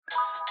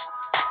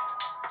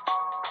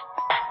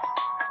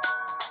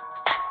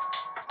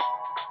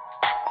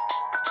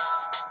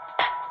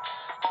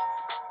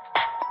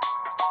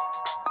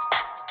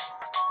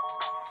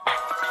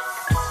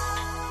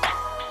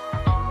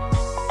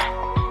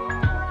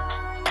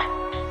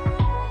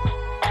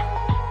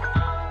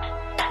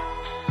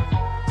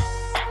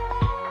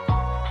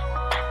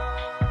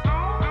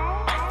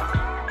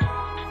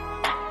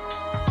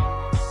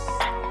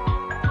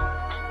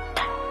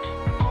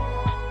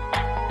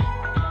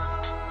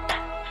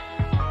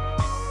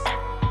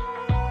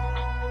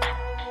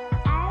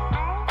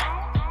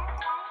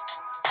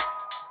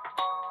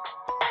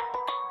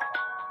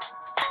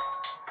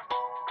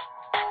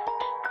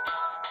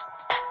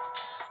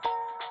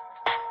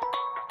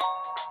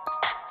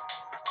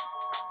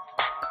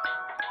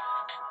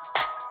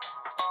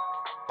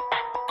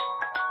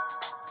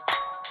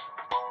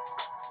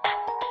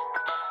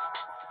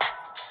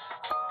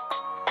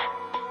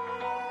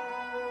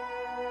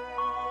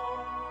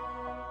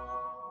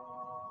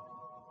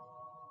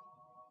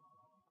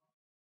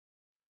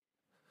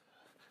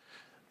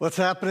What's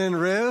happening,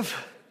 Riv?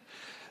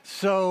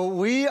 So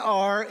we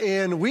are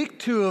in week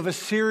 2 of a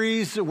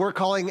series that we're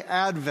calling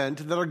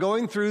Advent that are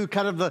going through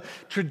kind of the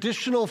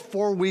traditional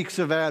 4 weeks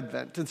of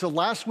Advent. And so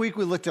last week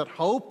we looked at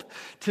hope.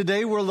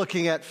 Today we're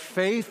looking at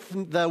faith.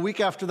 The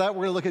week after that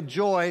we're going to look at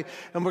joy.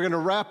 And we're going to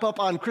wrap up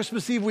on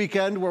Christmas Eve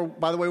weekend, where,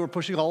 by the way, we're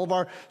pushing all of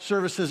our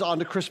services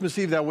onto Christmas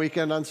Eve that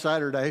weekend on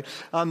Saturday.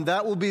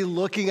 That will be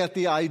looking at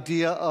the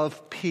idea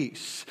of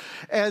peace.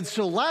 And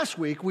so last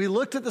week we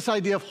looked at this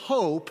idea of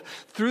hope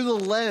through the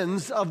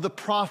lens of the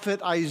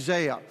prophet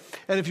Isaiah.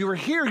 And if you were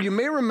here, you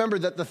may remember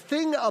that the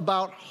thing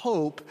about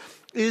hope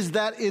is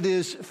that it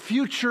is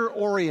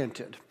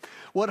future-oriented.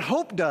 What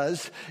hope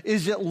does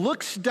is it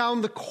looks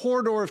down the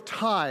corridor of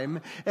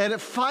time and it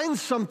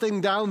finds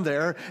something down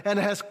there and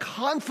it has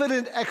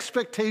confident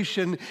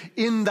expectation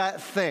in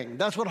that thing.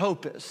 That's what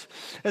hope is.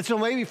 And so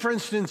maybe, for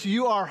instance,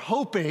 you are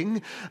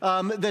hoping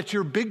that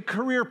your big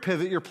career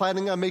pivot you're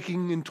planning on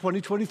making in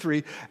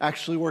 2023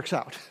 actually works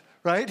out,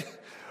 right?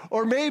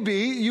 Or maybe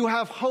you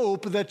have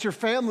hope that your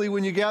family,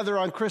 when you gather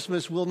on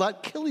Christmas, will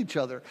not kill each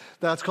other.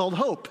 That's called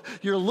hope.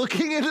 You're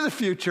looking into the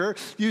future,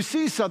 you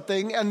see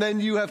something, and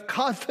then you have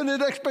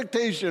confident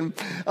expectation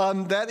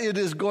that it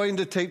is going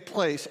to take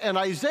place. And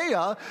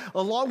Isaiah,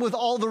 along with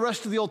all the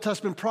rest of the Old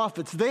Testament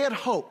prophets, they had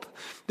hope.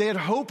 They had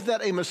hope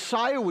that a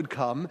Messiah would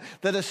come,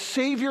 that a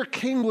Savior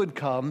King would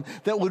come,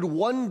 that would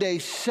one day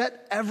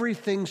set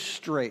everything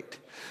straight.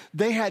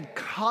 They had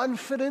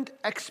confident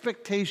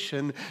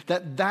expectation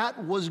that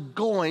that was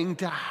going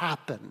to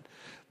happen.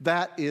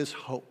 That is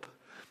hope.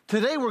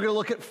 Today we're going to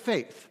look at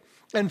faith.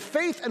 And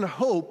faith and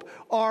hope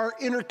are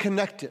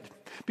interconnected.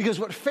 Because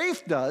what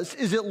faith does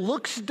is it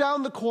looks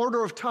down the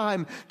corridor of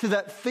time to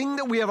that thing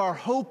that we have our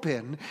hope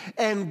in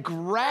and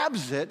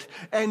grabs it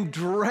and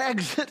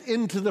drags it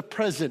into the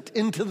present,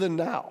 into the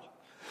now.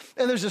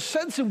 And there's a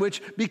sense in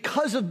which,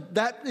 because of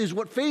that is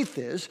what faith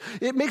is,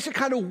 it makes it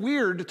kind of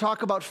weird to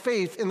talk about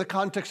faith in the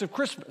context of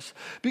Christmas.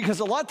 Because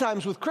a lot of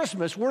times with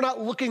Christmas, we're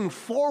not looking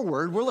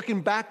forward, we're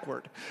looking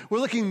backward. We're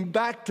looking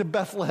back to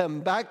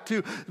Bethlehem, back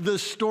to the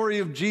story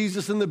of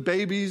Jesus and the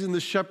babies and the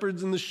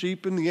shepherds and the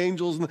sheep and the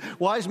angels and the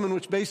wise men,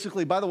 which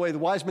basically, by the way, the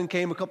wise men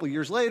came a couple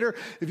years later.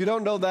 If you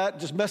don't know that,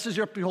 just messes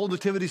up your whole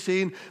nativity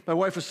scene. My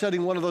wife was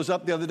setting one of those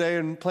up the other day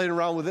and playing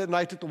around with it, and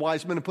I took the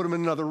wise men and put them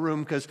in another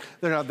room because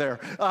they're not there.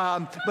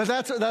 But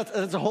that's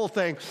a whole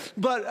thing.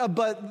 But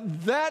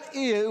that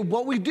is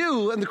what we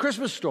do in the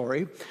Christmas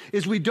story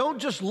is we don't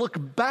just look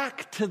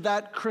back to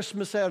that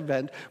Christmas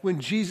Advent when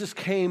Jesus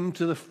came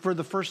for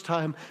the first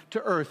time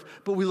to earth,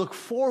 but we look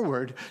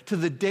forward to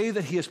the day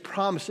that he has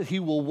promised that he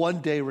will one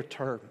day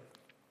return.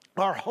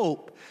 Our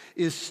hope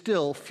is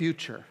still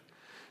future.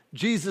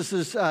 Jesus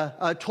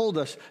told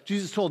us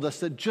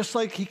that just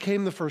like he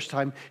came the first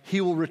time, he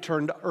will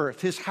return to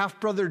earth. His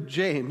half-brother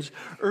James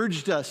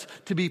urged us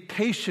to be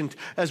patient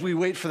as we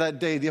wait for that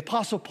day. The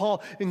Apostle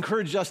Paul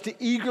encouraged us to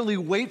eagerly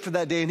wait for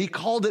that day, and he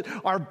called it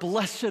our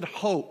blessed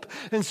hope.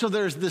 And so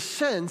there's this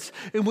sense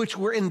in which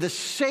we're in the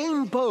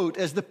same boat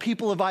as the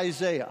people of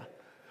Isaiah.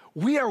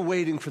 We are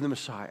waiting for the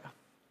Messiah.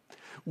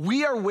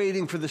 We are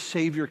waiting for the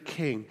Savior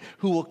King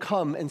who will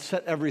come and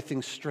set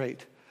everything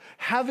straight.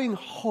 Having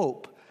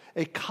hope,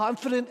 a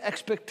confident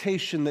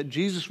expectation that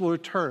Jesus will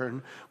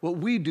return, what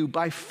we do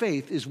by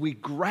faith is we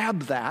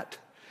grab that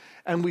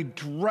and we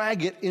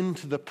drag it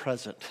into the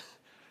present.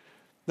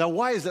 Now,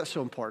 why is that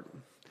so important?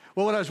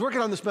 Well, when I was working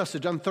on this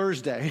message on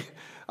Thursday,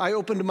 I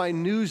opened my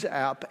news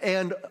app,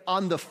 and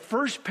on the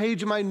first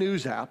page of my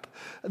news app,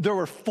 there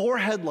were 4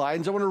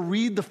 headlines. I want to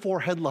read the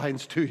 4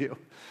 headlines to you.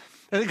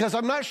 And because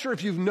I'm not sure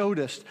if you've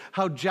noticed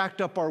how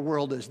jacked up our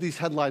world is, these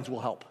headlines will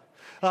help.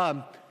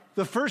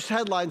 The first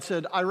headline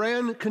said,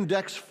 Iran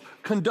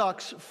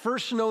conducts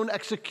first known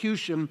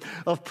execution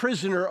of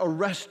prisoner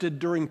arrested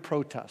during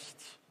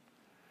protests.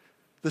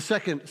 The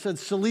second said,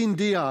 Celine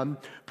Dion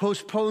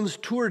postpones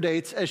tour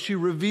dates as she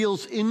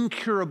reveals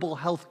incurable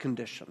health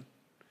condition.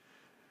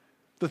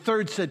 The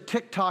third said,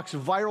 TikTok's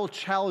viral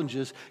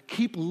challenges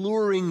keep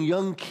luring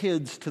young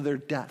kids to their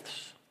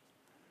deaths.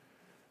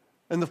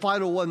 And the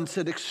final one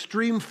said,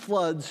 extreme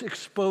floods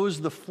expose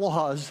the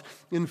flaws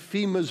in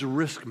FEMA's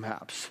risk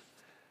maps.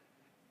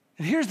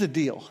 And here's the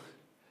deal.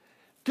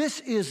 This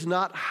is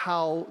not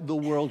how the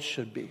world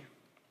should be.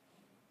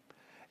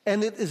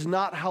 And it is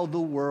not how the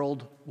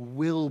world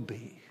will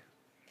be.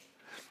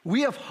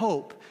 We have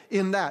hope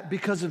in that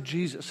because of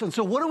Jesus. And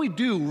so what do we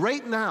do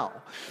right now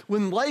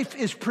when life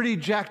is pretty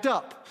jacked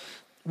up?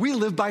 We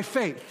live by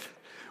faith.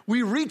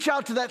 We reach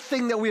out to that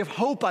thing that we have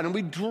hope on and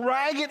we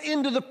drag it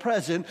into the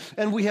present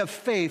and we have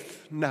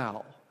faith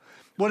now.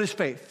 What is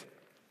faith?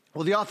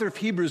 Well, the author of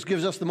Hebrews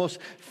gives us the most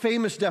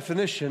famous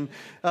definition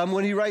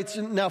when he writes,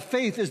 now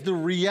faith is the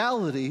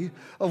reality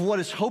of what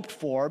is hoped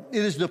for.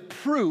 It is the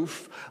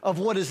proof of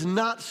what is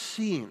not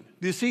seen.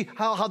 Do you see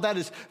how that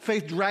is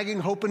faith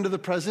dragging hope into the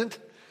present?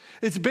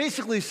 It's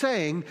basically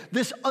saying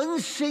this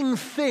unseen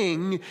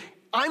thing,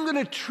 I'm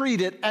going to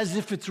treat it as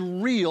if it's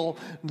real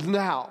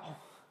now.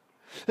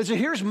 And so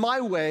here's my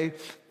way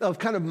of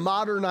kind of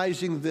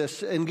modernizing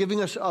this and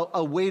giving us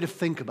a way to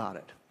think about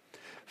it.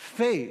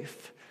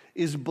 Faith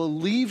is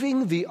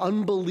believing the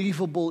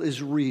unbelievable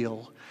is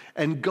real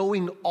and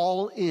going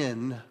all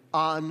in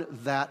on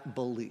that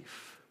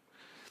belief.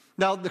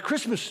 Now, the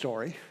Christmas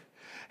story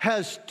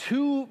has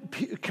two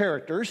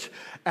characters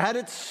at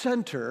its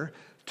center,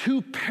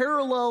 two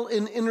parallel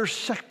and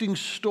intersecting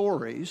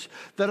stories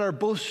that are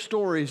both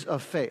stories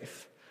of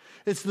faith.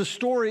 It's the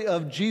story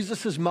of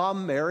Jesus'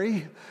 mom,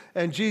 Mary,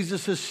 and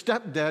Jesus'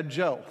 stepdad,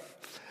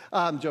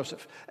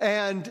 Joseph.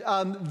 And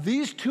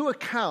these two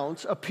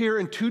accounts appear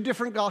in two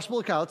different gospel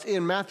accounts,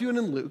 in Matthew and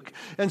in Luke.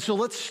 And so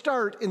let's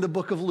start in the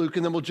book of Luke,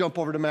 and then we'll jump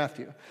over to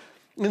Matthew.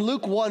 In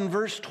Luke 1,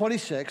 verse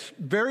 26,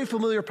 very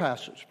familiar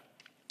passage,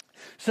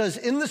 says,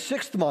 in the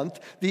 6th month,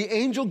 the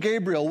angel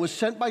Gabriel was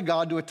sent by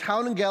God to a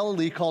town in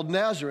Galilee called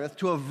Nazareth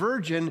to a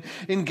virgin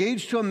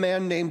engaged to a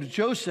man named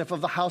Joseph of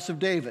the house of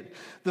David.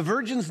 The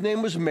virgin's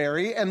name was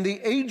Mary, and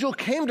the angel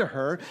came to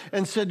her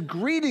and said,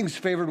 greetings,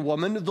 favored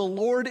woman, the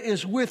Lord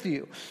is with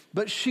you.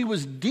 But she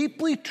was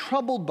deeply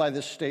troubled by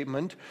this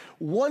statement,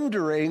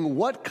 wondering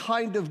what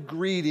kind of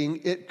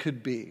greeting it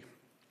could be.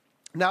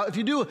 Now, if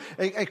you do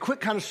a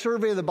quick kind of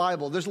survey of the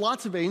Bible, there's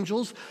lots of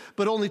angels,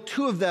 but only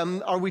two of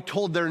them are we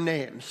told their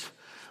names.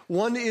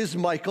 One is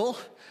Michael,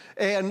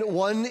 and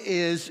one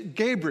is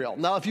Gabriel.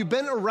 Now, if you've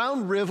been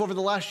around Riv over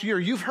the last year,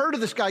 you've heard of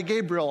this guy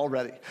Gabriel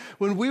already.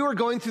 When we were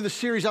going through the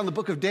series on the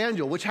book of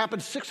Daniel, which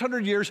happened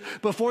 600 years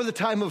before the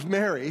time of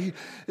Mary,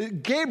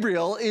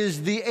 Gabriel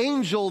is the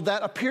angel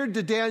that appeared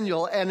to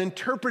Daniel and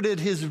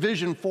interpreted his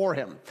vision for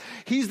him.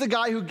 He's the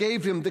guy who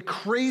gave him the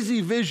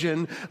crazy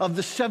vision of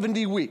the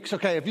 70 weeks.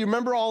 Okay, if you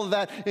remember all of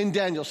that in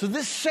Daniel. So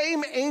this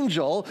same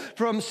angel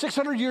from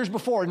 600 years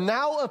before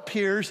now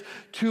appears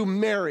to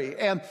Mary.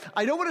 And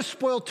I don't want to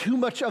spoil too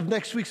much of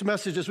next week's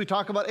message as we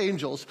talk about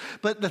angels,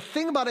 but the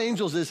thing about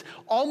angels is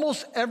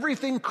almost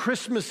everything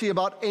Christmassy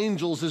about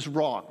angels is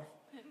wrong.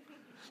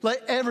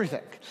 Like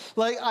everything.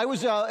 Like I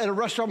was at a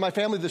restaurant with my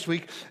family this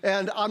week,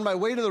 and on my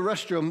way to the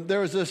restroom,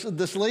 there was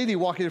this lady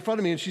walking in front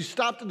of me, and she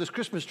stopped at this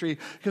Christmas tree,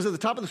 because at the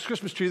top of this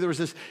Christmas tree, there was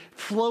this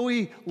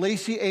flowy,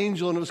 lacy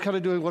angel, and it was kind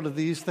of doing one of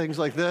these things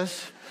like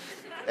this.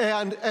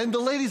 And the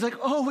lady's like,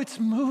 oh, it's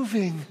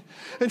moving.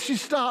 And she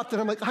stopped, and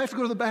I'm like, I have to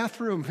go to the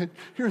bathroom, and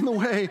you're in the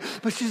way.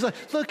 But she's like,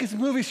 look, it's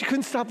moving. She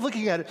couldn't stop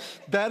looking at it.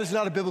 That is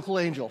not a biblical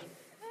angel.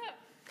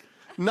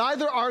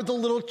 Neither are the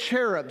little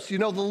cherubs. You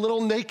know, the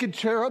little naked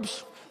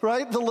cherubs,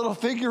 right? The little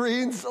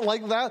figurines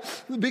like that.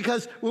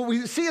 Because what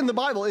we see in the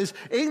Bible is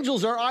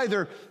angels are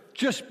either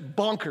just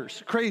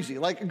bonkers, crazy.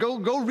 Like,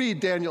 go read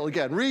Daniel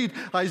again. Read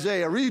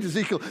Isaiah, read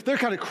Ezekiel. They're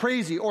kind of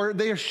crazy. Or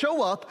they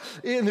show up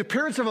in the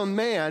appearance of a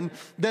man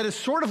that is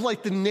sort of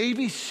like the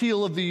Navy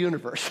SEAL of the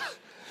universe.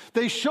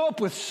 They show up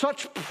with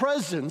such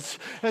presence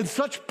and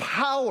such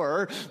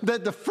power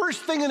that the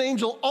first thing an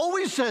angel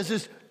always says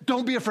is,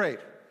 don't be afraid.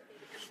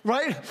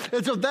 Right?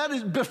 And so that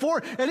is,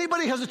 before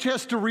anybody has a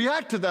chance to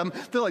react to them,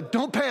 they're like,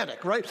 don't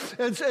panic, right?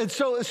 And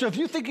so if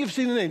you think you've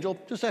seen an angel,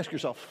 just ask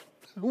yourself,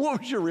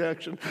 what was your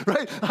reaction,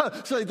 right?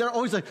 So they're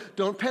always like,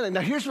 don't panic.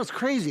 Now, here's what's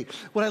crazy.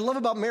 What I love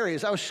about Mary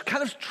is I was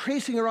kind of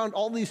tracing around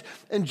all these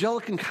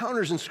angelic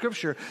encounters in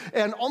Scripture,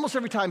 and almost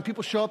every time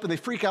people show up and they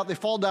freak out, they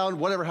fall down,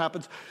 whatever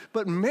happens.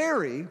 But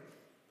Mary,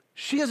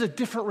 she has a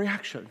different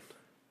reaction.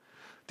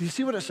 Do you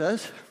see what it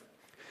says?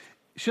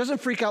 She doesn't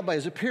freak out by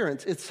his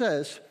appearance. It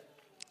says,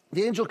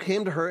 the angel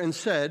came to her and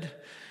said,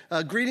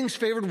 greetings,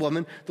 favored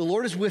woman, the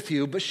Lord is with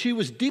you. But she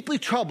was deeply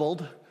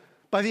troubled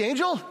by the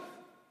angel?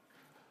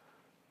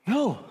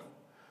 No,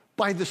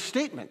 by the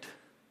statement.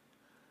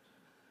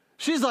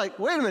 She's like,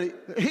 wait a minute,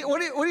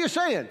 what are you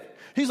saying?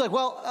 He's like,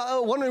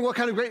 well, wondering what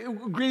kind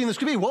of greeting this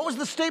could be. What was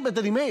the statement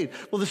that he made?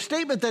 Well, the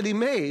statement that he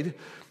made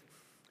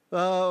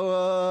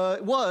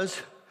was,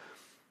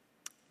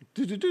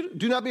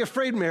 do not be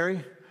afraid,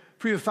 Mary,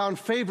 for you have found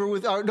favor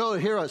with,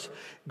 hear us.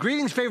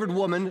 Greetings, favored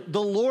woman,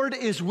 the Lord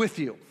is with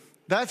you.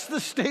 That's the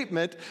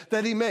statement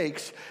that he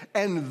makes,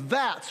 and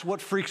that's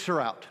what freaks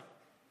her out.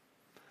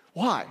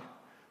 Why?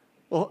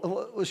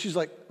 Well, she's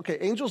like, okay,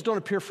 angels don't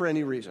appear for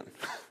any reason.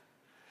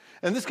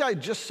 And this guy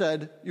just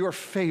said, you are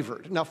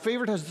favored. Now,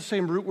 favored has the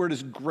same root word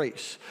as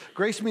grace.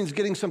 Grace means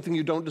getting something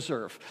you don't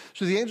deserve.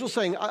 So the angel's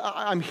saying,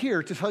 I'm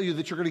here to tell you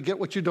that you're going to get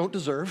what you don't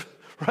deserve,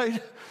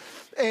 right?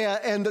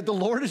 And that the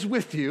Lord is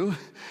with you.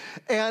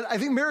 And I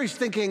think Mary's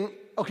thinking,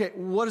 okay,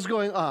 what is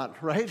going on,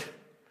 right?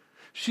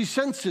 She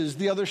senses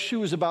the other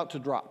shoe is about to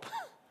drop.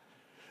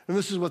 And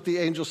this is what the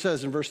angel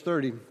says in verse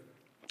 30. And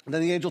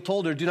then the angel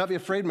told her, do not be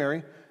afraid,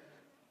 Mary,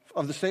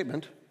 of the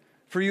statement,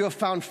 for you have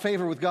found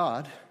favor with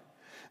God.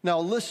 Now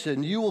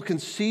listen, you will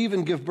conceive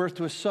and give birth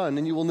to a son,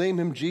 and you will name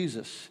him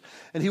Jesus.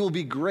 And he will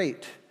be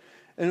great,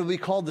 and he will be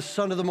called the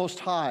Son of the Most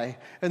High.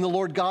 And the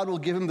Lord God will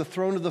give him the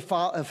throne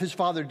of his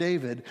father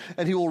David,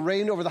 and he will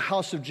reign over the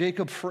house of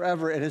Jacob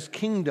forever, and his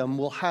kingdom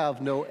will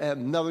have no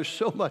end. Now there's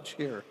so much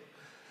here.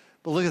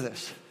 But look at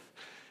this.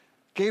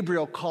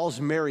 Gabriel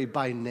calls Mary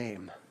by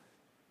name.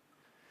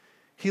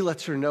 He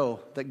lets her know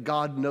that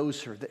God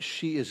knows her, that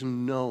she is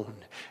known,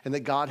 and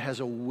that God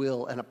has a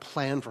will and a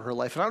plan for her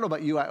life. And I don't know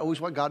about you, I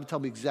always want God to tell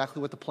me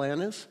exactly what the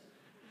plan is.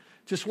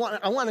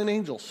 I want an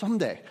angel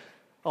someday.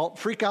 I'll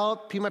freak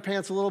out, pee my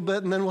pants a little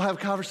bit, and then we'll have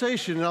a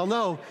conversation, and I'll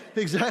know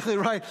exactly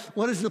right.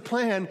 What is the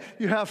plan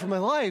you have for my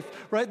life,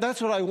 right? That's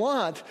what I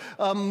want.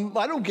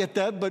 I don't get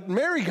that, but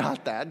Mary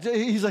got that.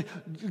 He's like,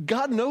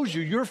 God knows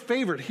you. You're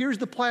favored. Here's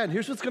the plan.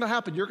 Here's what's going to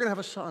happen. You're going to have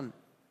a son.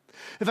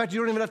 In fact, you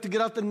don't even have to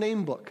get out the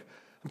name book.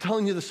 I'm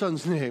telling you the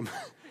son's name.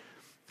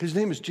 His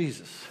name is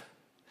Jesus.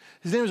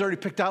 His name is already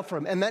picked out for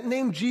him. And that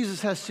name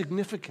Jesus has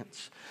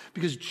significance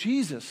because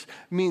Jesus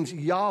means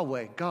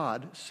Yahweh,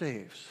 God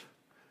saves.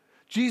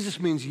 Jesus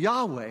means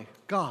Yahweh,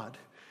 God,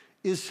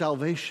 is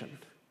salvation.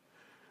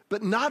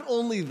 But not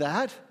only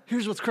that,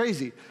 here's what's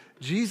crazy.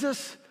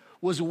 Jesus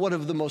was one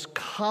of the most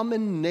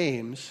common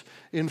names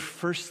in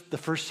the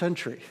first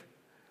century.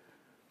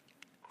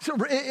 So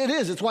it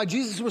is. It's why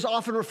Jesus was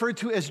often referred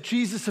to as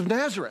Jesus of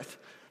Nazareth.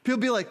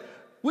 People be like,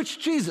 which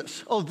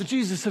Jesus? Oh, the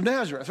Jesus of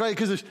Nazareth, right?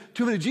 Because there's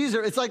too many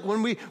Jesus. It's like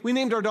when we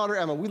named our daughter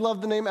Emma. We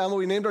love the name Emma.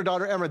 We named our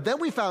daughter Emma. Then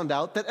we found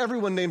out that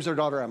everyone names their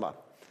daughter Emma.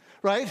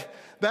 Right?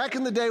 Back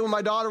in the day when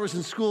my daughter was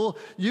in school,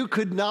 you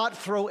could not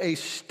throw a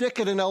stick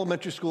at an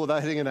elementary school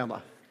without hitting an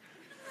Emma.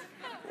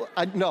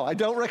 No, I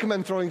don't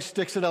recommend throwing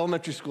sticks at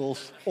elementary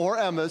schools or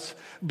Emmas,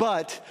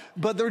 but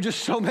there were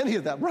just so many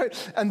of them,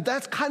 right? And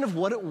that's kind of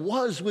what it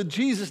was with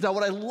Jesus. Now,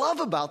 what I love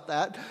about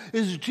that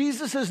is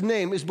Jesus'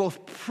 name is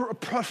both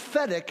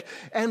prophetic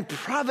and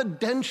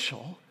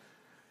providential,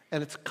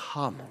 and it's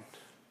common.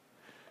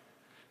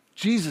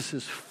 Jesus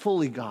is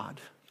fully God,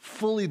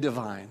 fully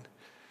divine,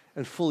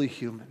 and fully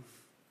human,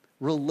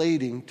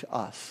 relating to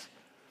us.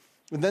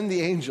 And then the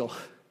angel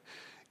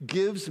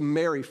gives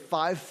Mary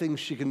 5 things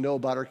she can know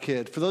about her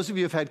kid. For those of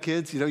you who have had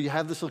kids, you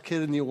have this little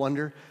kid and you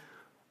wonder,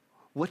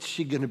 what's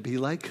she going to be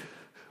like?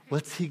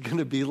 What's he going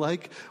to be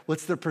like?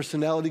 What's their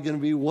personality going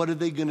to be? What are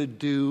they going to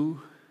do?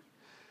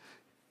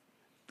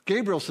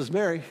 Gabriel says,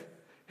 Mary,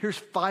 here's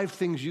 5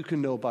 things you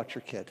can know about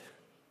your kid.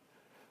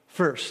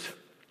 First,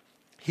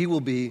 he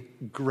will be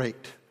great.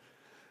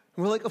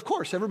 And we're like, of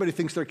course, everybody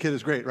thinks their kid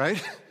is great,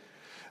 right?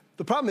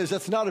 The problem is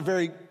that's not a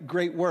very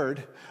great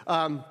word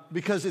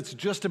because it's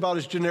just about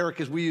as generic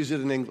as we use it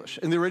in English.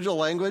 In the original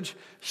language,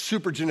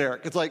 super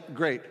generic. It's like,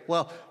 great.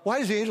 Well, why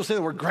does the angel say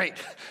the word great?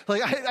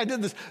 Like I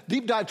did this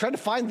deep dive trying to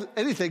find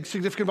anything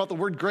significant about the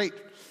word great.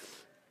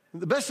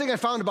 The best thing I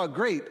found about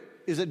great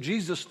is that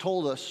Jesus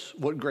told us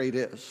what great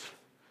is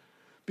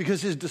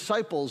because his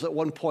disciples at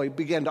one point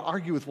began to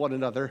argue with one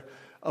another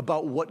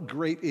about what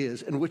great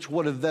is and which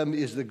one of them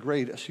is the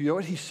greatest. You know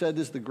what he said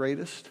is the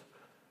greatest?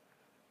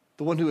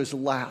 The one who is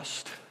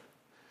last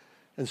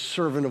and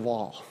servant of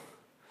all.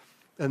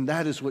 And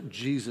that is what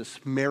Jesus,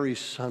 Mary's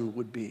son,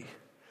 would be.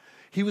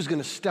 He was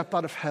going to step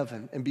out of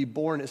heaven and be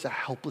born as a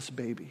helpless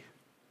baby.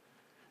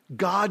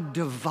 God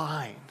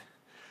divine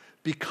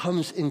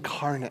becomes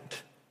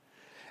incarnate.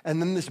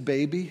 And then this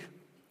baby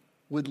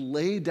would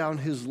lay down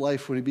his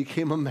life when he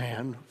became a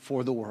man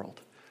for the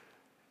world.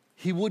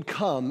 He would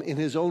come, in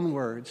his own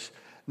words,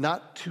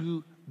 not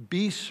to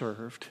be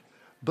served,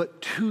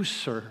 but to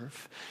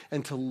serve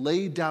and to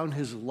lay down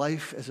his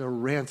life as a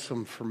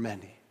ransom for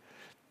many.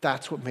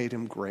 That's what made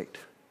him great.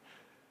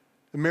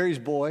 And Mary's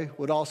boy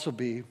would also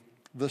be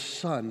the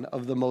Son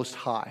of the Most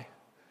High.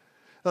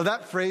 Now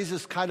that phrase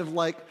is kind of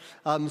like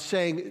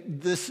saying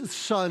this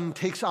son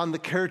takes on the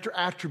character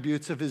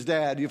attributes of his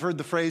dad. You've heard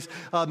the phrase,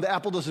 the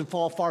apple doesn't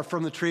fall far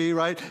from the tree,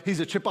 right? He's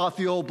a chip off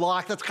the old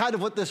block. That's kind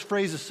of what this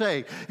phrase is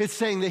saying. It's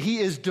saying that he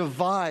is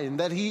divine,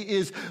 that he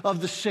is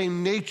of the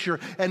same nature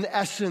and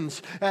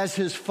essence as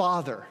his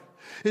father.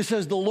 It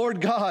says the Lord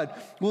God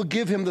will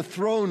give him the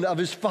throne of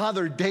his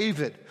father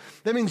David.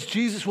 That means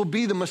Jesus will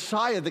be the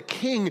Messiah, the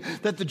king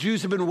that the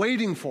Jews have been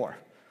waiting for.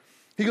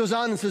 He goes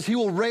on and says he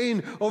will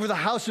reign over the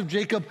house of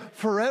Jacob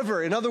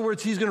forever. In other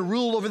words, he's going to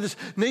rule over this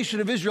nation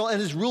of Israel, and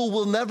his rule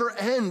will never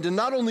end. And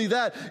not only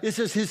that, it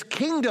says his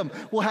kingdom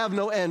will have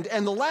no end.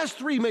 And the last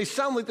 3 may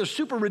sound like they're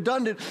super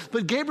redundant,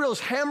 but Gabriel is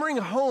hammering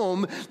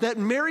home that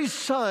Mary's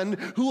son,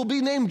 who will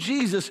be named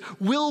Jesus,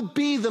 will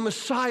be the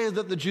Messiah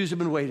that the Jews have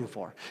been waiting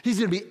for. He's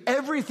going to be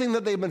everything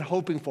that they've been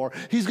hoping for.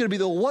 He's going to be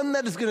the one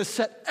that is going to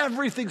set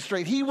everything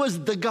straight. He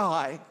was the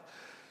guy.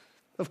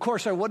 Of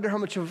course, I wonder how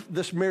much of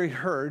this Mary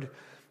heard,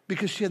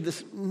 because she had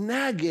this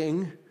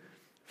nagging,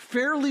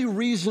 fairly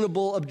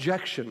reasonable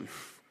objection.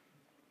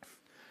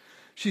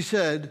 She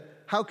said,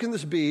 how can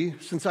this be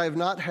since I have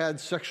not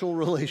had sexual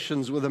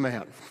relations with a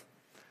man?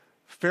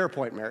 Fair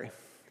point, Mary.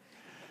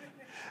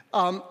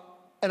 And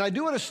I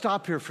do want to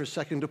stop here for a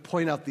second to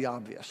point out the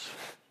obvious.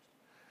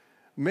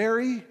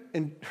 Mary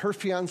and her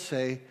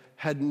fiancé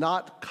had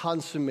not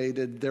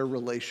consummated their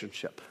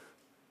relationship.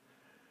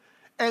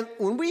 And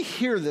when we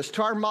hear this,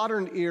 to our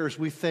modern ears,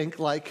 we think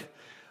like,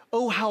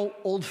 oh, how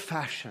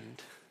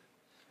old-fashioned,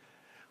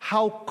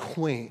 how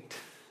quaint,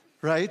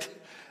 right?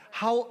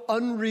 How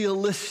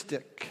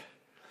unrealistic.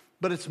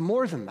 But it's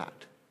more than that.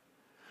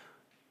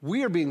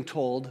 We are being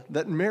told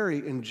that Mary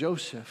and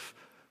Joseph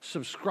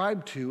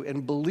subscribed to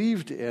and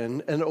believed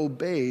in and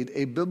obeyed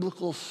a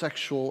biblical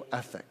sexual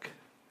ethic.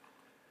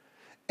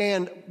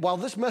 And while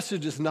this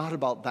message is not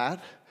about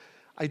that,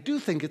 I do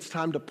think it's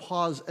time to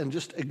pause and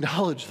just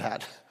acknowledge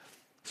that.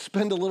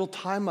 spend a little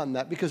time on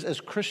that, because as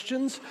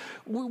Christians,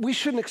 we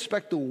shouldn't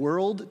expect the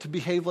world to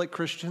behave like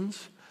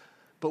Christians,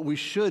 but we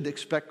should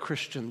expect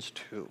Christians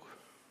too.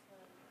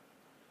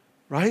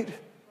 Right?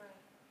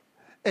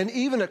 And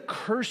even a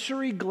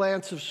cursory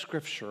glance of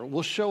Scripture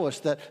will show us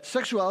that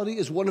sexuality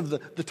is one of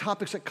the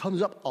topics that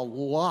comes up a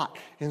lot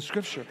in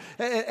Scripture.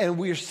 And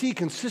we see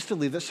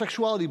consistently that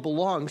sexuality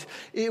belongs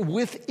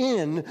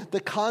within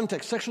the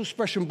context. Sexual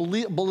expression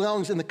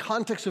belongs in the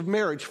context of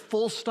marriage,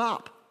 full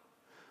stop.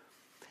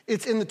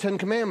 It's in the Ten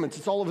Commandments.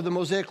 It's all over the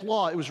Mosaic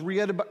Law. It was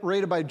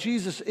reiterated by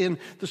Jesus in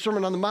the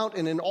Sermon on the Mount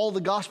and in all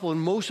the Gospel and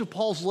most of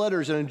Paul's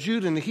letters and in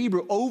Jude and in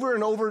Hebrew, over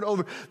and over and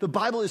over. The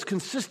Bible is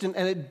consistent,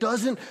 and it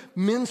doesn't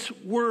mince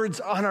words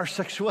on our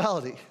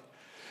sexuality.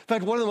 In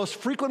fact, one of the most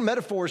frequent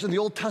metaphors in the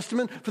Old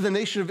Testament for the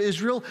nation of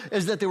Israel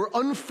is that they were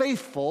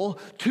unfaithful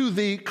to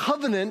the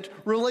covenant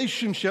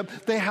relationship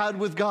they had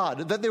with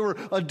God, that they were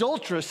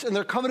adulterous in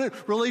their covenant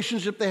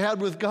relationship they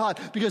had with God,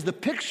 because the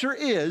picture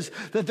is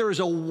that there is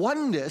a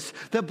oneness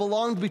that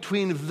belonged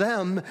between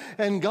them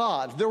and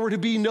God. There were to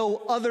be no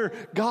other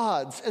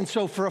gods. And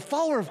so for a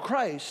follower of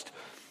Christ,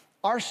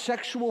 our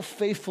sexual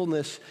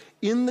faithfulness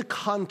in the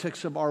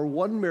context of our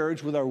one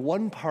marriage with our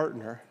one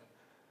partner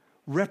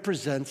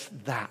represents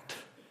that.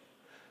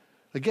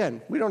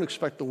 Again, we don't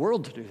expect the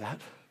world to do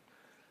that,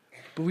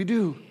 but we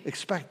do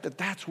expect that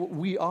that's what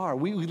we are.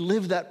 We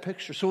live that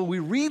picture. So when we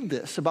read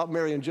this about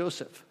Mary and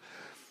Joseph,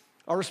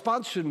 our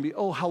response shouldn't be,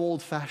 oh, how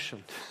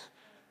old-fashioned,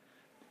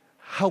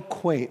 how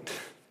quaint,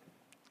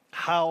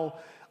 how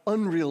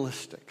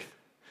unrealistic.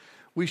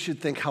 We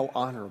should think how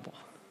honorable,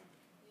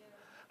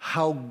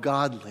 how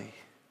godly,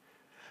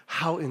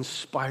 how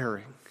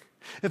inspiring.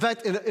 In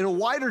fact, in a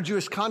wider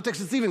Jewish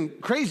context, it's even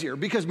crazier,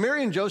 because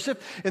Mary and Joseph,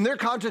 in their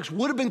context,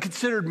 would have been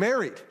considered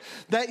married.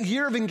 That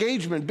year of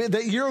engagement,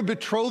 that year of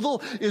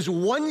betrothal is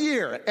 1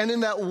 year. And in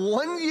that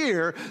 1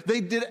 year,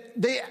 they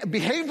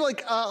behaved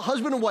like a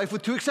husband and wife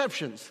with two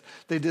exceptions.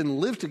 They didn't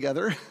live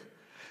together,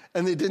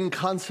 and they didn't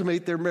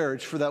consummate their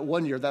marriage for that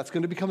 1 year. That's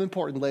going to become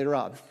important later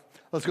on.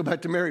 Let's go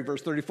back to Mary,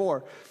 verse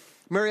 34.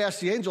 Mary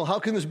asked the angel, how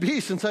can this be,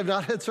 since I've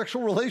not had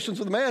sexual relations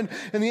with a man?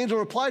 And the angel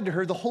replied to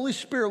her, the Holy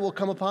Spirit will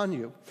come upon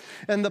you,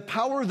 and the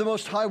power of the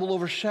Most High will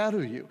overshadow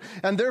you.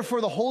 And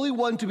therefore the Holy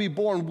One to be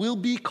born will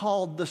be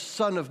called the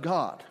Son of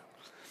God.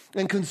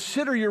 And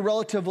consider your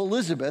relative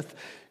Elizabeth.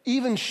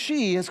 Even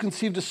she has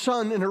conceived a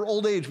son in her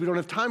old age. We don't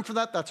have time for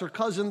that. That's her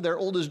cousin. They're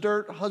old as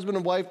dirt, husband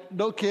and wife,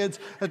 no kids.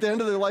 At the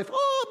end of their life,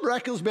 oh,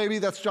 miraculous baby.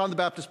 That's John the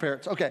Baptist's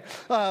parents. Okay.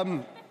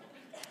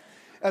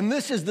 And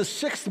this is the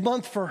 6th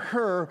month for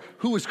her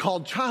who was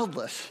called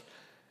childless.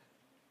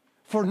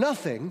 For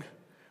nothing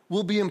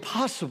will be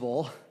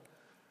impossible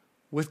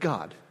with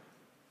God.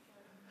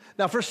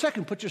 Now, for a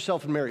second, put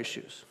yourself in Mary's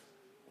shoes.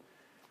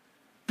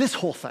 This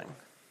whole thing.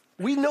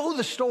 We know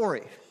the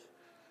story,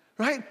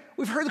 right?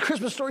 We've heard the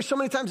Christmas story so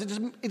many times, it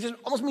just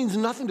almost means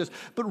nothing to us.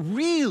 But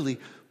really,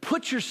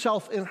 put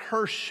yourself in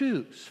her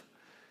shoes.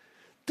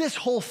 This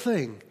whole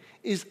thing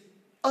is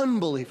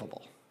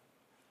unbelievable.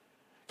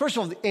 First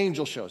of all, the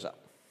angel shows up.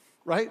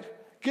 Right?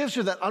 Gives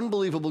her that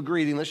unbelievable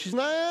greeting that she's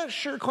not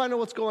sure quite know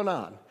what's going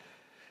on.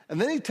 And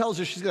then he tells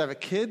her she's going to have a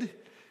kid,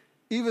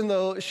 even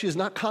though she has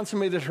not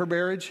consummated her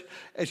marriage,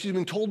 and she's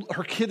been told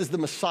her kid is the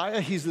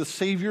Messiah, he's the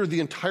Savior of the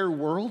entire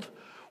world.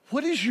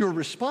 What is your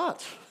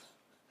response?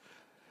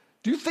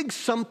 Do you think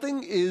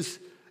something is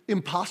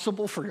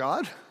impossible for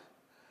God?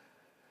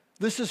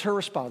 This is her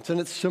response, and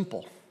it's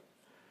simple.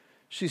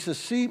 She says,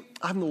 see,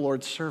 I'm the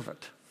Lord's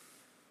servant.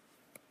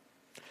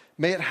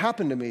 May it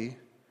happen to me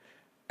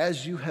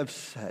as you have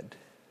said.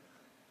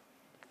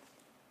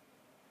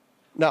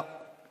 Now,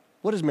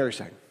 what is Mary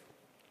saying?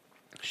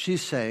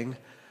 She's saying,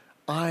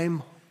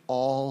 I'm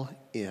all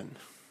in.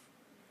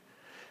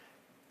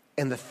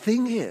 And the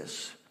thing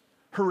is,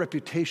 her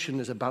reputation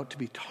is about to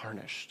be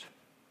tarnished.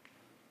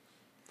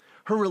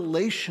 Her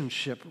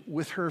relationship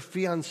with her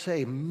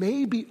fiancé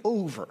may be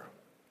over.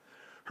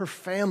 Her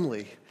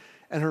family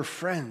and her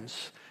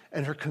friends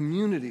and her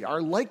community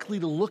are likely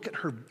to look at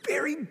her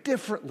very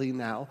differently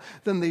now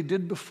than they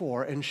did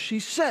before. And she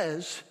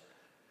says,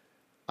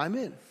 I'm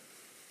in.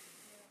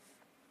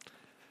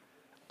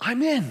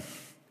 I'm in.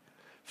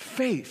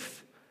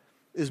 Faith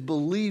is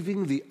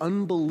believing the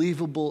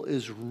unbelievable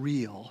is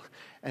real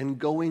and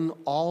going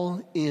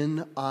all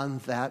in on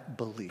that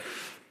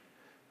belief.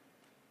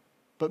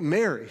 But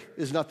Mary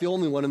is not the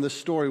only one in this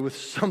story with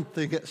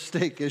something at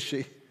stake, is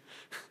she?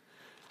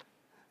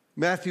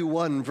 Matthew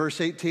 1, verse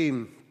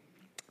 18.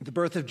 The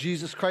birth of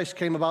Jesus Christ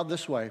came about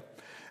this way.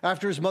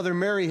 After his mother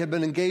Mary had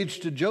been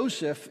engaged to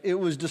Joseph, it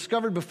was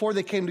discovered before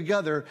they came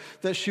together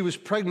that she was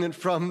pregnant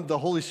from the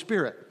Holy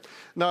Spirit.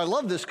 Now, I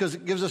love this because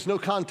it gives us no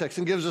context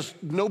and gives us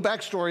no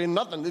backstory and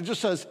nothing. It just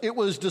says it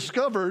was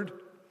discovered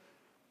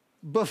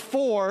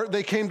before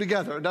they came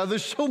together. Now,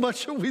 there's so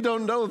much that we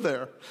don't know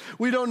there.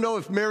 We don't know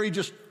if Mary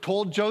just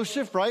told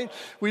Joseph, right?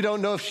 We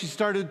don't know if she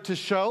started to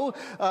show.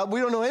 We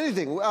don't know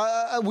anything.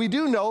 We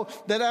do know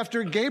that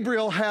after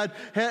Gabriel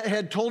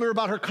had told her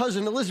about her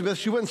cousin Elizabeth,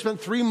 she went and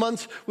spent 3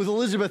 months with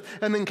Elizabeth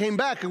and then came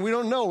back. And we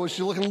don't know, was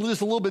she looking just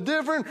a little bit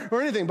different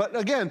or anything? But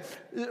again,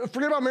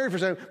 forget about Mary for a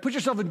second. Put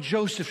yourself in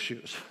Joseph's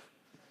shoes,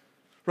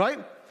 right?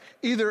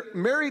 Either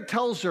Mary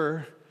tells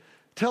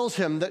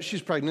him that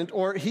she's pregnant,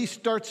 or he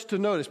starts to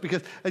notice.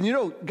 Because, and you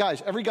know,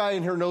 guys, every guy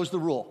in here knows the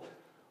rule,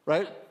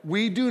 right?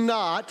 We do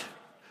not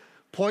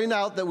point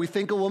out that we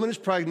think a woman is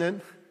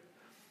pregnant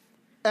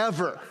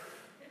ever.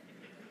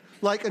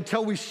 Like,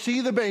 until we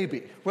see the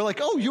baby. We're like,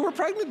 oh, you were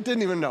pregnant?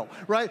 Didn't even know,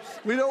 right?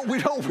 We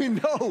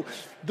know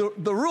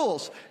the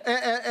rules.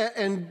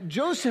 And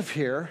Joseph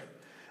here,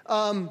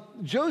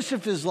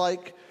 Joseph is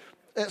like,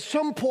 at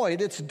some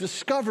point, it's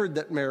discovered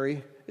that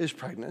Mary is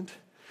pregnant.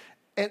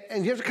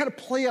 And you have to kind of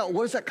play out,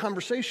 what is that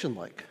conversation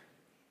like?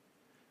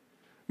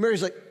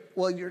 Mary's like,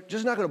 well, you're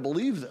just not going to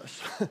believe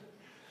this.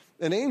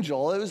 An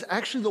angel, it was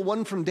actually the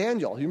one from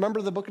Daniel. You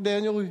remember the book of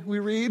Daniel we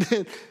read?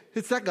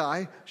 It's that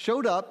guy,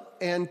 showed up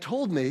and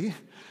told me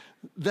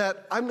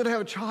that I'm going to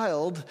have a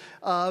child,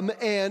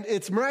 and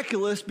it's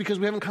miraculous because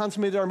we haven't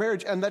consummated our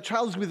marriage, and that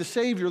child is going to be the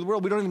savior of the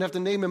world. We don't even have to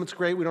name him. It's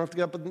great. We don't have to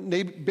get up a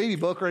baby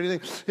book or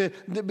anything. It's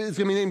going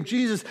to be named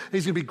Jesus.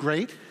 He's going to be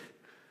great.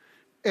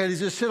 And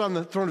he's going to sit on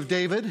the throne of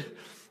David,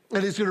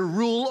 and he's going to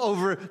rule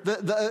over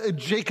the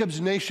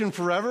Jacob's nation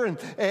forever,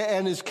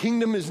 and his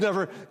kingdom is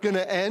never going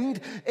to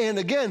end. And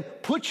again,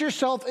 put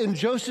yourself in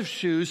Joseph's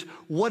shoes.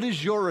 What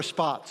is your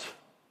response?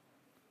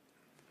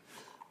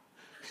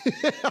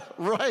 Yeah,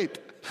 right.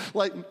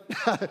 Like,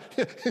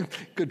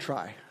 good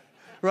try,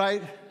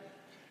 right?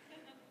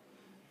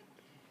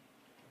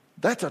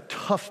 That's a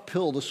tough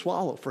pill to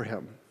swallow for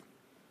him.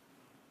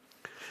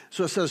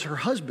 So it says her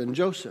husband,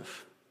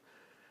 Joseph,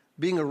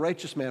 being a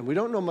righteous man. We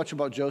don't know much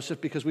about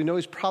Joseph because we know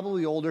he's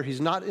probably older.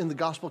 He's not in the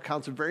gospel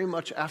accounts very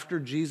much after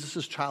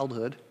Jesus'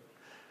 childhood.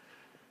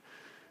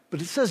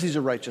 But it says he's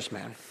a righteous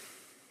man.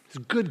 He's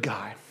a good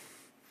guy.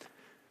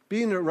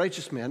 Being a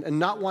righteous man and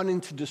not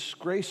wanting to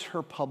disgrace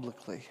her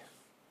publicly.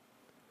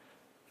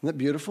 Isn't that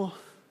beautiful?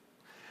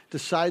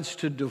 Decides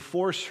to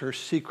divorce her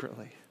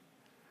secretly.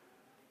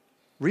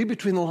 Read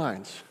between the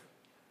lines.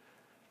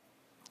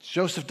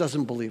 Joseph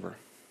doesn't believe her.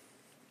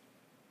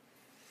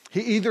 He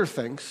either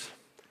thinks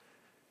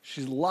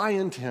she's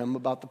lying to him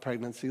about the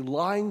pregnancy,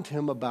 lying to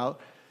him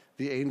about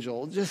the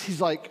angel. He's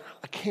like,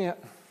 I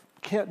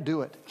can't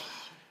do it.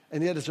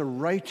 And yet as a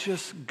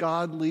righteous,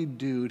 godly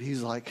dude,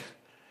 he's like,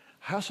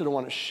 I also don't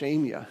want to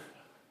shame you.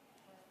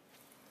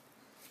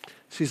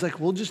 So he's like,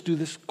 we'll just do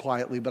this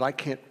quietly, but I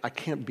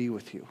can't be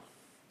with you.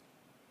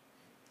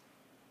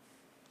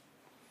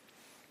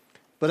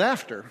 But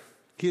after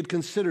he had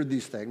considered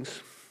these things,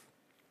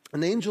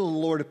 an angel of the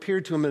Lord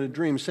appeared to him in a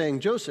dream, saying,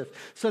 Joseph,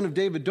 son of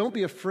David, don't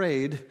be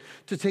afraid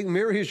to take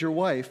Mary as your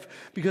wife,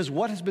 because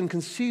what has been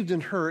conceived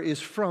in her is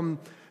from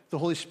the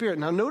Holy Spirit.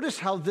 Now notice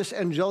how this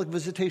angelic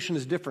visitation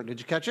is different. Did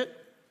you catch it?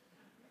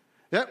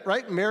 Yeah,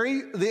 right?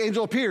 Mary, the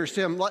angel appears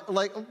to him,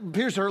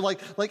 appears to her like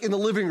in the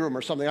living room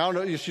or something. I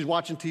don't know, she's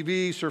watching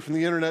TV, surfing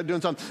the internet, doing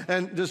something,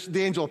 and just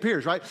the angel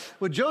appears, right?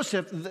 With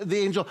Joseph, the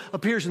angel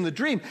appears in the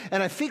dream,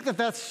 and I think that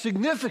that's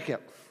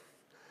significant.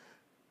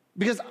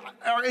 Because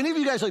are any of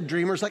you guys like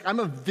dreamers? Like, I'm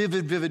a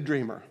vivid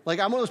dreamer.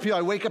 Like, I'm one of those people,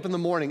 I wake up in the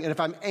morning, and if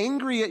I'm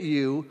angry at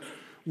you,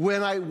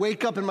 when I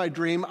wake up in my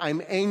dream,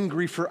 I'm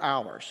angry for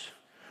hours,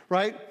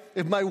 right?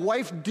 If my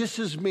wife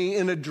disses me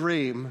in a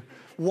dream,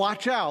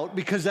 watch out,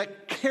 because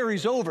that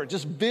carries over,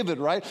 just vivid,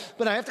 right?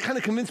 But I have to kind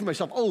of convince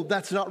myself, oh,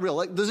 that's not real.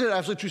 Like, this is an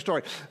absolute true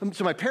story.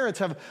 So my parents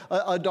have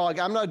a dog.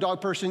 I'm not a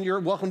dog person. You're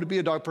welcome to be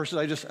a dog person.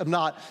 I just am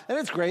not. And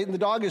it's great. And the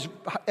dog is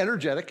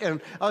energetic.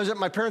 And I was at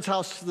my parents'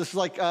 house, this is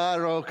like, I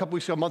don't know, a couple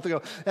weeks ago, a month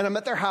ago. And I'm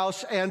at their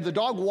house, and the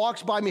dog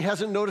walks by me,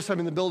 hasn't noticed I'm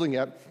in the building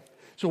yet.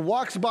 So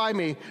walks by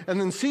me and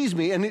then sees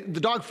me, and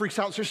the dog freaks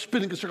out, starts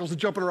spinning in circles and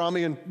jumping around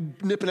me and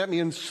nipping at me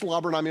and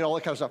slobbering on me and all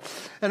that kind of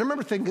stuff. And I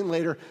remember thinking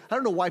later, I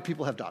don't know why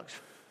people have dogs.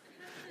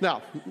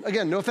 Now,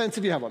 again, no offense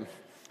if you have one.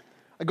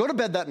 I go to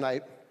bed that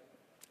night,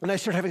 and I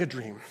start having a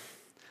dream.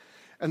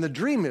 And the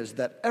dream is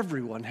that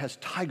everyone has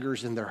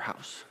tigers in their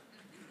house.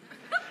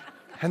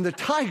 And the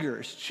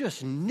tigers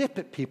just nip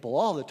at people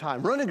all the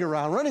time, running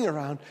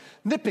around,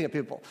 nipping at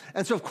people.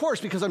 And so, of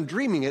course, because I'm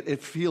dreaming it,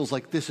 it feels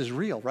like this is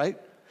real, right?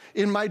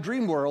 In my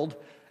dream world,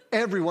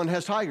 everyone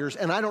has tigers,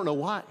 and I don't know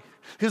why.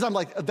 Because I'm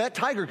like, that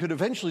tiger could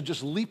eventually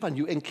just leap on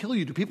you and kill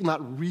you. Do people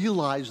not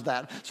realize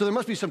that? So there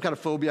must be some kind of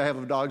phobia I have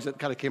of dogs that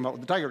kind of came out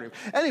with the tiger dream.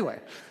 Anyway,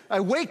 I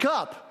wake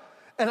up,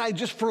 and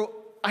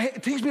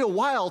it takes me a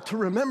while to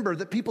remember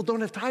that people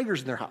don't have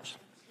tigers in their house.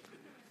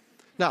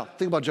 Now,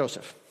 think about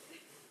Joseph.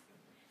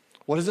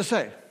 What does it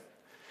say?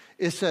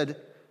 It said,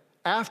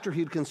 after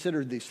he'd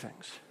considered these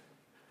things,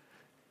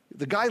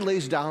 the guy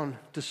lays down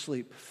to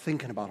sleep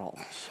thinking about all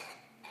this.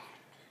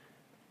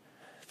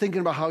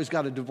 Thinking about how he's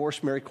got to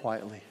divorce Mary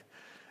quietly.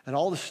 And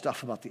all this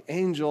stuff about the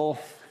angel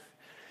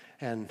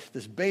and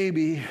this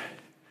baby.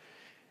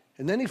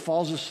 And then he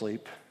falls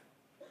asleep,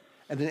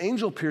 and an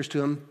angel appears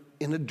to him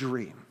in a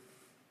dream.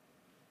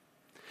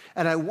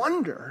 And I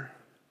wonder,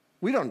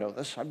 we don't know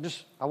this,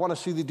 I want to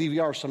see the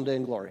DVR someday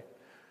in glory.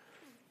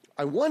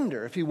 I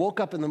wonder if he woke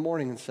up in the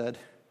morning and said,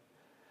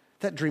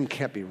 that dream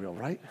can't be real,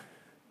 right?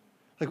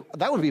 Like,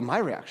 that would be my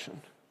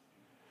reaction.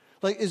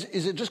 Like, is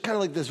it just kind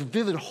of like this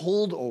vivid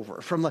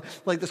holdover from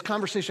like this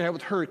conversation I had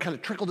with her? It kind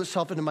of trickled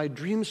itself into my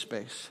dream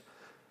space.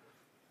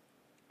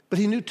 But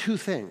he knew two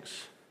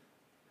things.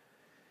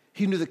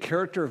 He knew the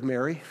character of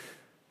Mary,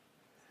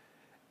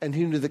 and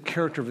he knew the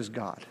character of his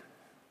God.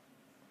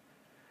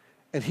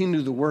 And he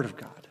knew the word of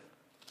God.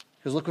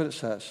 Because look what it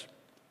says.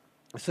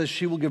 It says,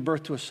 she will give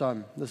birth to a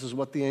son. This is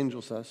what the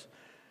angel says.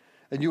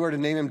 And you are to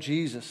name him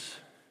Jesus,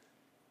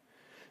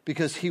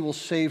 because he will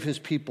save his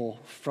people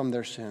from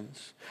their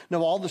sins.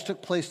 Now, all this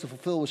took place to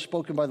fulfill what was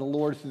spoken by the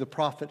Lord through the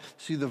prophet.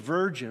 See, the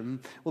virgin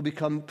will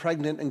become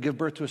pregnant and give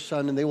birth to a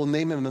son, and they will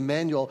name him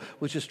Emmanuel,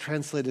 which is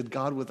translated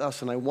God with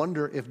us. And I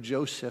wonder if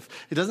Joseph,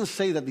 it doesn't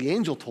say that the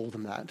angel told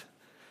him that,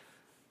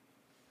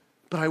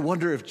 but I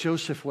wonder if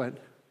Joseph went,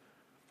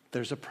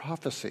 there's a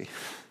prophecy.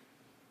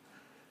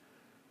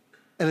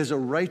 And as a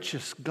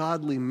righteous,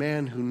 godly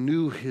man who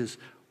knew his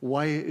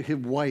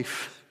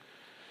wife,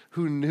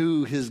 who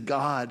knew his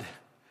God,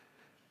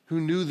 who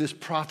knew this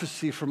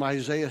prophecy from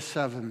Isaiah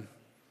 7,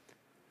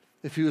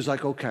 if he was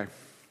like, okay,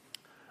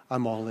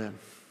 I'm all in.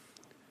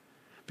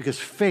 Because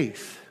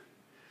faith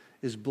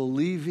is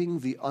believing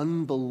the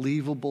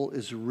unbelievable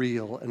is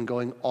real and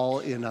going all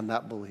in on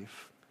that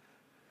belief.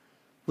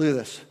 Look at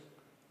this.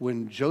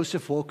 When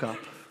Joseph woke up,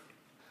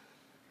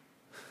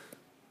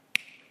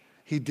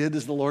 he did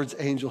as the Lord's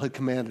angel had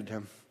commanded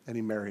him, and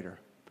he married her.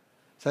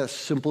 It's as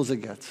simple as it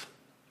gets.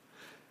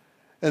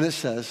 And it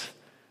says,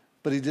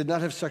 but he did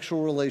not have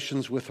sexual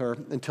relations with her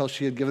until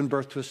she had given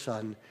birth to a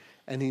son,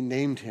 and he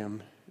named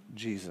him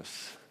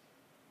Jesus.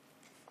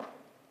 You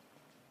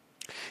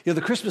know,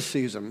 the Christmas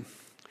season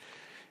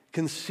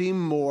can seem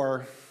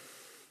more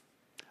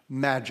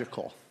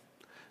magical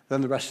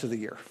than the rest of the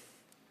year.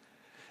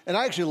 And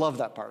I actually love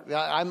that part.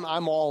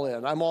 I'm all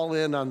in. I'm all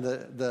in on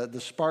the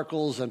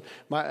sparkles, and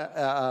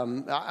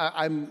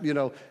I'm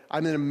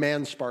in a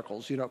man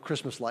sparkles,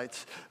 Christmas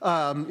lights,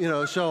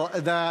 so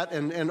that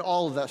and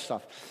all of that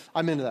stuff.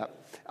 I'm into that.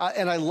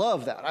 And I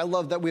love that. I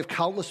love that we have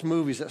countless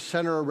movies that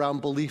center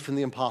around belief in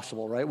the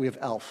impossible, right? We have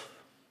Elf.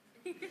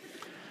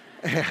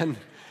 and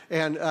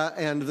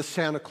the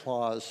Santa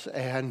Claus,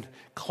 and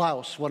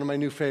Klaus, one of my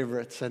new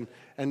favorites, and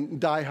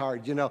Die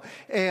Hard,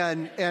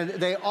 And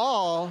they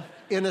all,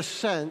 in a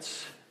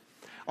sense,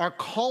 are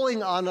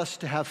calling on us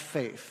to have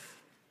faith.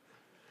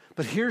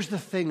 But here's the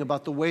thing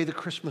about the way the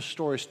Christmas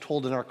story is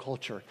told in our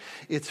culture.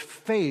 It's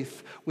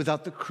faith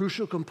without the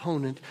crucial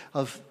component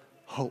of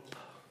hope.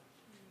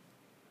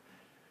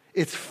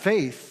 It's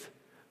faith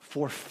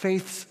for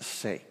faith's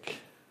sake.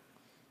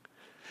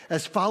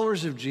 As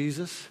followers of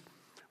Jesus,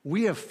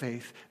 we have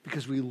faith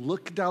because we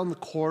look down the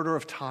corridor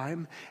of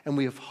time and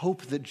we have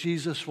hope that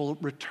Jesus will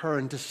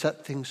return to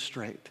set things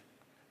straight.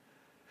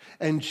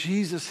 And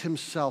Jesus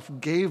himself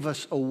gave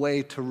us a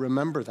way to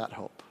remember that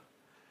hope.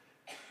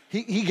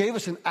 He gave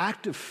us an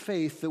act of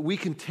faith that we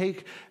can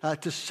take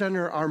to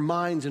center our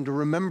minds and to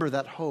remember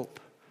that hope.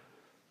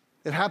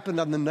 It happened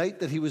on the night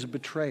that he was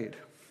betrayed,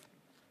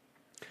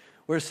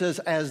 where it says,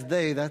 as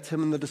they, that's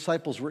him and the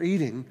disciples, were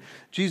eating,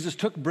 Jesus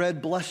took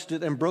bread, blessed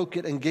it, and broke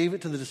it, and gave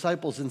it to the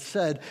disciples and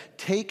said,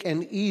 take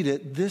and eat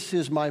it, this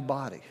is my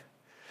body.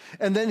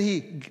 And then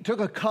he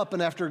took a cup,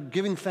 and after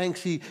giving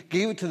thanks, he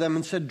gave it to them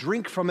and said,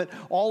 drink from it,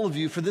 all of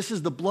you, for this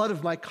is the blood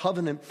of my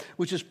covenant,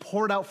 which is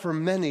poured out for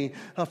many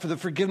for the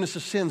forgiveness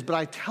of sins. But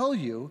I tell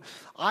you,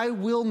 I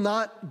will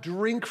not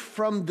drink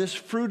from this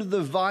fruit of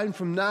the vine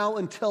from now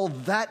until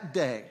that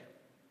day,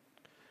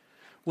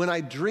 when I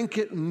drink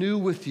it new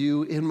with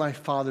you in my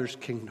Father's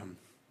kingdom.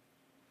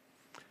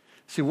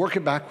 See, work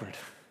it backward.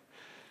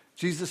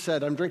 Jesus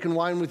said, I'm drinking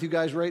wine with you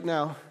guys right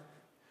now.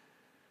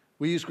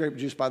 We use grape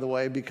juice, by the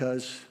way,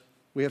 because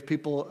we're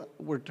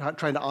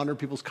trying to honor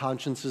people's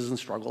consciences and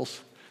struggles.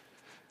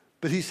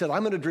 But he said,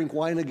 I'm going to drink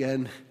wine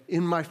again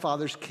in my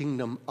Father's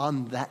kingdom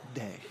on that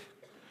day.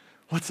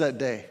 What's that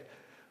day?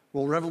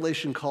 Well,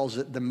 Revelation calls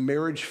it the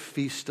marriage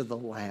feast of the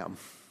Lamb.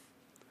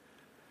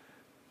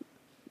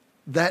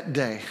 That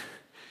day,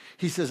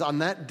 he says, on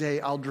that day,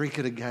 I'll drink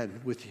it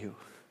again with you.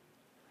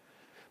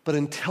 But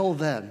until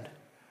then,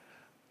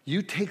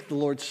 you take the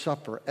Lord's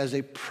Supper as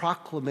a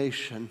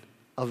proclamation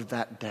of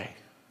that day.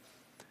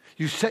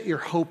 You set your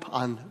hope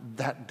on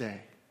that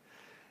day.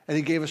 And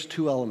he gave us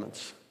two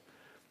elements.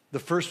 The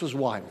first was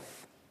wine.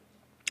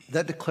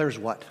 That declares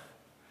what?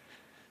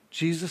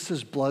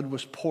 Jesus' blood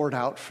was poured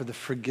out for the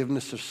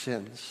forgiveness of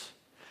sins.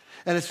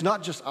 And it's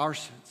not just our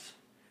sins.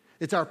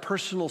 It's our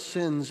personal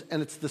sins,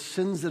 and it's the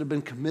sins that have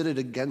been committed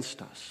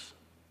against us.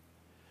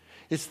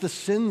 It's the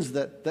sins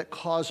that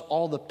cause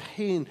all the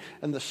pain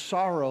and the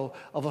sorrow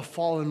of a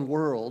fallen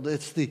world.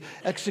 It's the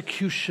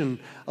execution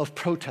of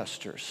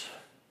protesters.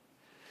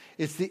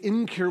 It's the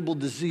incurable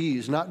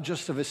disease, not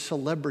just of a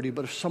celebrity,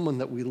 but of someone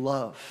that we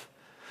love.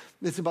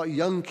 It's about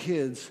young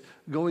kids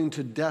going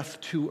to death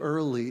too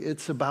early.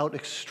 It's about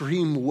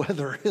extreme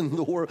weather in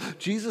the world.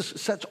 Jesus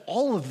sets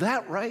all of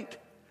that right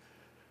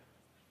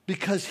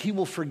because he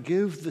will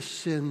forgive the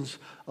sins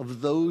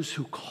of those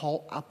who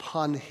call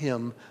upon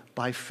him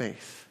by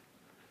faith.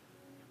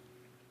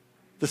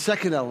 The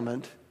second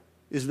element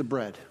is the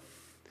bread.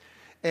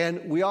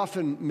 And we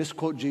often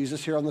misquote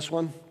Jesus here on this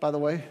one, by the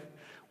way.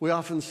 We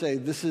often say,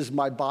 this is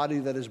my body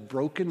that is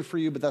broken for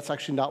you, but that's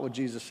actually not what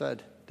Jesus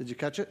said. Did you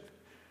catch it?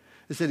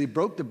 He said he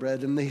broke the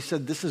bread, and he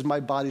said, this is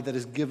my body that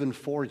is given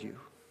for you.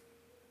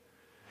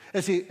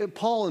 And see,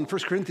 Paul in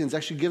 1 Corinthians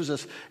actually gives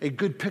us a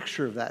good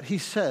picture of that. He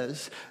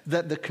says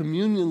that the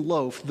communion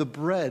loaf, the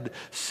bread,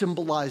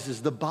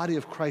 symbolizes the body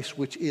of Christ,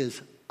 which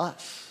is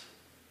us.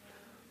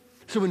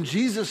 So when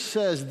Jesus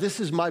says, this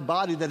is my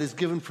body that is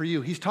given for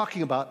you, he's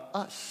talking about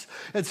us.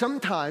 And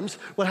sometimes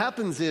what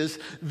happens is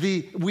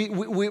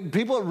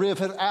people at Riv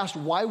have asked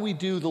why we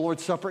do the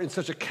Lord's Supper in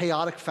such a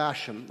chaotic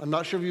fashion. I'm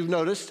not sure if you've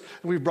noticed,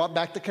 we've brought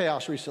back the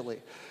chaos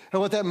recently. And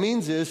what that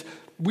means is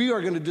we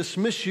are going to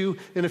dismiss you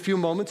in a few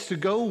moments to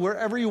go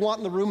wherever you want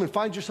in the room and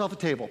find yourself a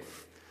table.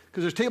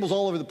 Because there's tables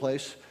all over the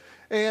place.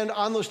 And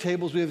on those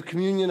tables we have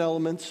communion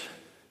elements.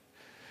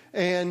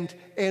 And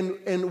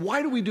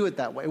why do we do it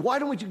that way? Why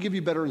don't we give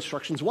you better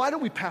instructions? Why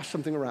don't we pass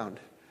something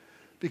around?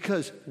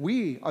 Because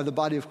we are the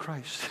body of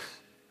Christ.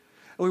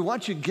 And we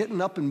want you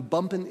getting up and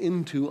bumping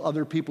into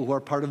other people who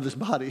are part of this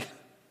body.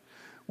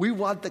 We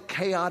want the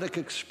chaotic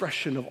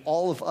expression of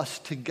all of us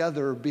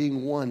together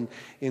being one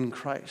in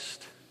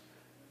Christ.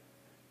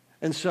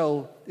 And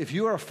so, if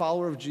you are a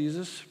follower of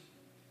Jesus,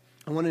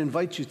 I want to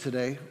invite you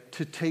today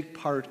to take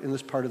part in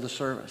this part of the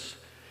service.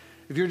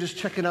 If you're just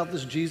checking out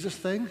this Jesus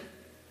thing,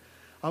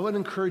 I would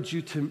encourage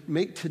you to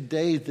make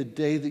today the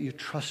day that you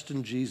trust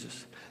in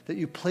Jesus, that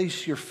you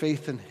place your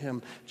faith in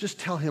him. Just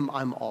tell him,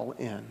 I'm all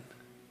in.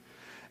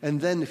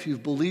 And then if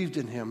you've believed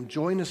in him,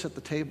 join us at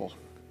the table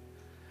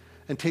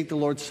and take the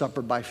Lord's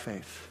Supper by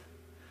faith.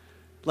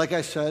 Like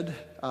I said,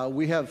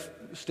 we have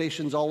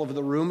stations all over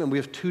the room, and we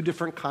have two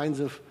different kinds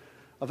of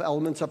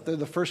elements up there.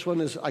 The first one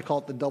is, I call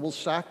it the double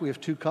stack. We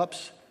have 2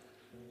 cups.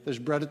 There's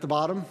bread at the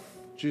bottom,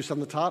 juice on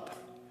the top,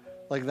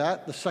 like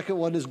that. The second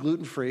one is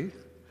gluten-free.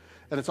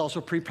 And it's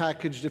also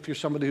prepackaged if you're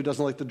somebody who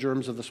doesn't like the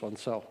germs of this one.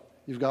 So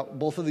you've got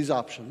both of these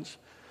options.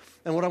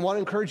 And what I want to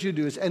encourage you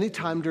to do is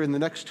anytime during the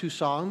next 2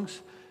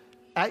 songs,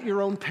 at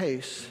your own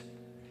pace,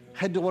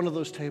 head to one of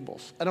those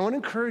tables. And I want to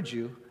encourage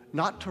you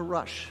not to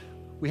rush.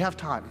 We have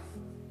time.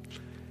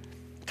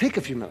 Take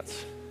a few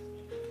minutes.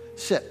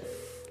 Sit.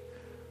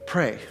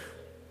 Pray.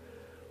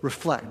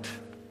 Reflect.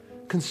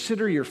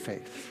 Consider your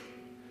faith.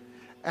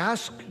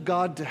 Ask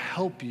God to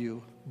help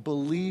you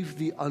believe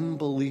the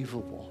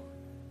unbelievable.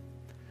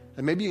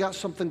 And maybe you got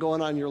something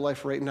going on in your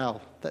life right now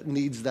that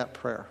needs that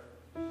prayer.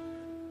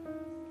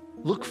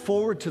 Look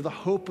forward to the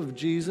hope of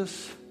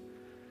Jesus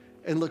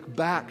and look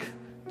back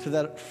to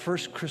that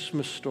first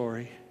Christmas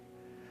story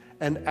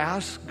and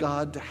ask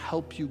God to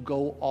help you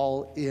go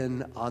all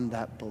in on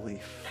that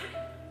belief.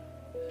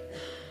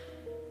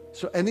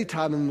 So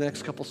anytime in the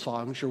next couple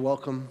songs, you're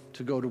welcome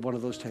to go to one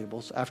of those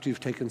tables after you've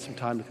taken some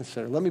time to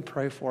consider. Let me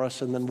pray for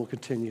us and then we'll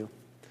continue.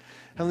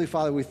 Heavenly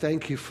Father, we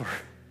thank you for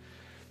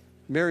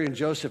Mary and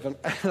Joseph, and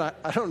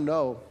I don't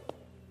know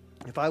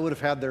if I would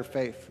have had their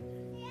faith,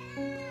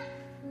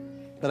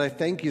 but I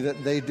thank you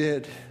that they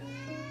did.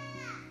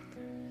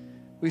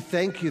 We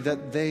thank you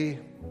that they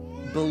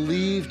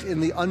believed in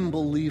the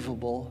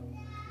unbelievable,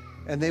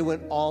 and they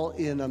went all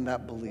in on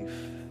that belief.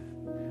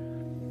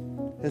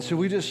 And so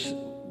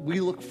we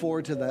look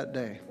forward to that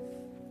day.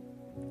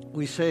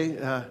 We say,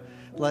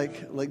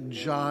 like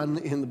John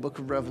in the book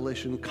of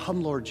Revelation,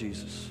 come Lord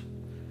Jesus.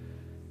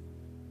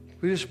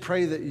 We just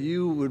pray that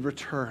you would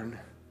return,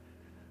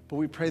 but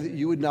we pray that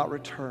you would not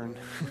return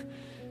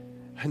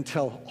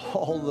until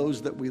all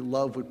those that we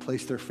love would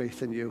place their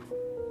faith in you.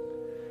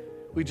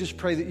 We just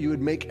pray that you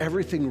would make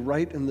everything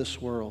right in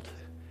this world.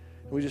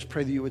 And we just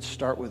pray that you would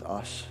start with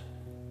us.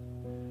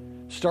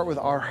 Start with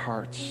our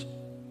hearts.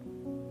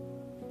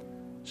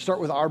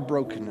 Start with our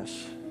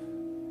brokenness.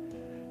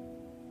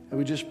 And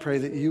we just pray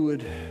that you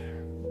would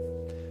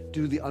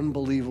do the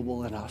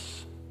unbelievable in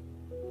us.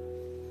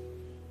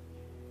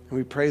 And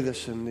we pray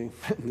this in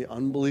the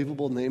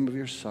unbelievable name of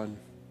your Son.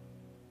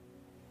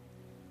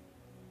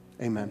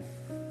 Amen.